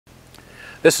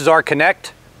This is our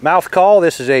Connect mouth call.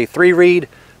 This is a 3-reed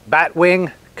bat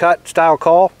wing cut style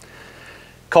call.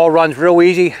 Call runs real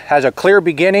easy, has a clear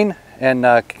beginning, and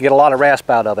can get a lot of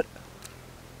rasp out of it.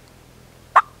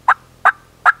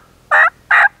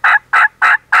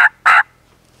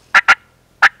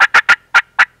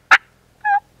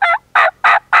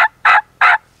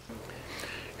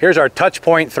 Here's our touch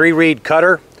point 3-reed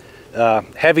cutter.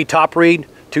 Heavy top reed,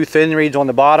 2 thin reeds on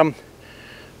the bottom.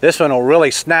 This one will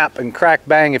really snap and crack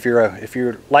bang if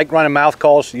you're like running mouth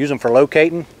calls, use them for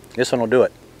locating. This one will do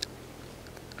it.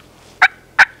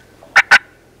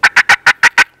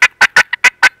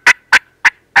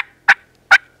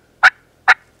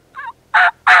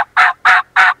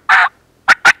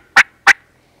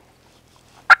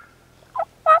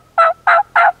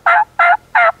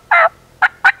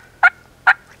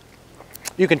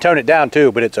 You can tone it down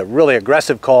too, but it's a really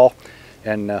aggressive call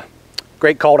and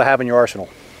great call to have in your arsenal.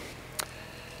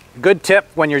 Good tip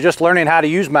when you're just learning how to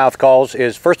use mouth calls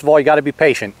is, first of all, you got to be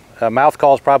patient. Mouth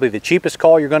call is probably the cheapest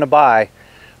call you're going to buy,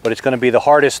 but it's going to be the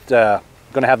hardest, going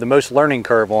to have the most learning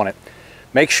curve on it.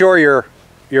 Make sure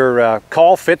your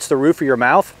call fits the roof of your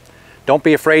mouth. Don't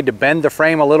be afraid to bend the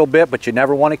frame a little bit, but you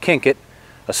never want to kink it.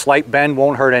 A slight bend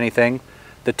won't hurt anything.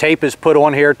 The tape is put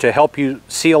on here to help you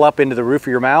seal up into the roof of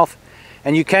your mouth,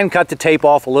 and you can cut the tape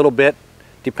off a little bit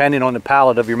depending on the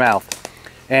palate of your mouth.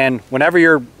 And whenever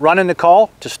you're running the call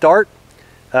to start,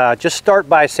 just start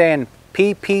by saying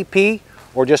P, P, P,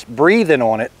 or just breathing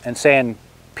on it and saying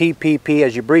P, P, P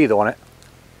as you breathe on it.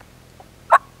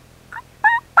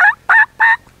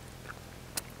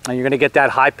 And you're going to get that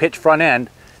high-pitched front end.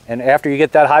 And after you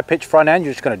get that high-pitched front end,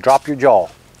 you're just going to drop your jaw.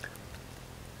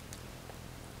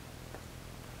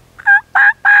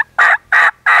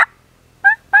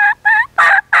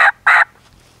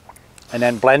 And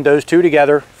then blend those two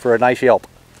together for a nice yelp.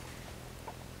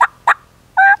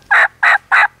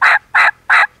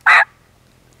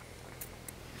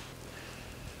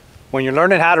 When you're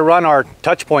learning how to run our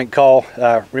touch point call,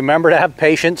 remember to have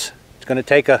patience. It's going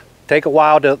to take a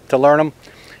while to learn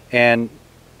them,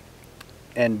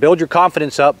 and build your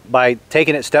confidence up by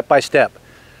taking it step by step.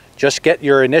 Just get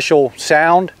your initial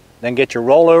sound, then get your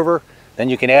rollover, then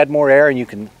you can add more air and you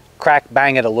can crack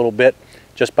bang it a little bit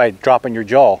just by dropping your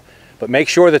jaw. But make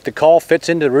sure that the call fits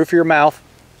into the roof of your mouth.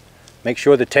 Make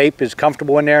sure the tape is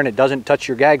comfortable in there and it doesn't touch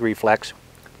your gag reflex.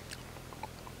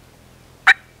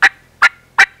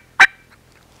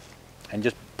 And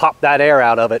just pop that air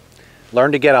out of it.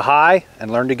 Learn to get a high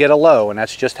and learn to get a low, and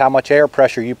that's just how much air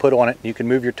pressure you put on it. You can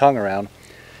move your tongue around.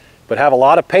 But have a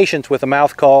lot of patience with a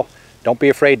mouth call. Don't be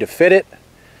afraid to fit it,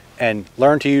 and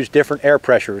learn to use different air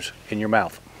pressures in your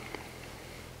mouth.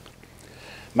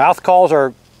 Mouth calls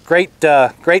are great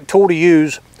tool to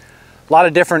use. A lot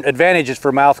of different advantages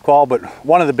for mouth call, but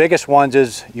one of the biggest ones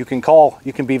is you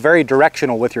can be very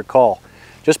directional with your call.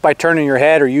 Just by turning your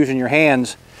head or using your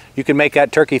hands, you can make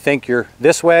that turkey think you're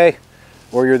this way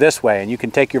or you're this way, and you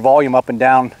can take your volume up and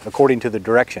down according to the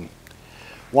direction.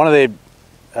 One of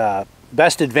the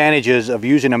best advantages of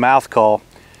using a mouth call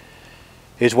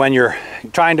is when you're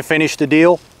trying to finish the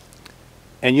deal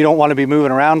and you don't want to be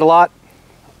moving around a lot.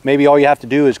 Maybe all you have to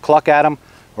do is cluck at them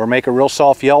or make a real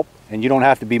soft yelp, and you don't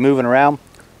have to be moving around.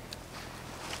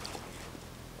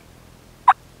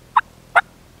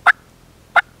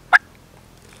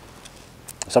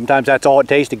 Sometimes that's all it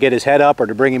takes to get his head up or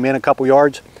to bring him in a couple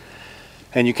yards.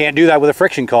 And you can't do that with a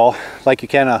friction call like you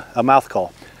can a mouth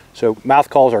call. So mouth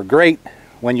calls are great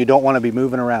when you don't want to be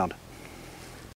moving around.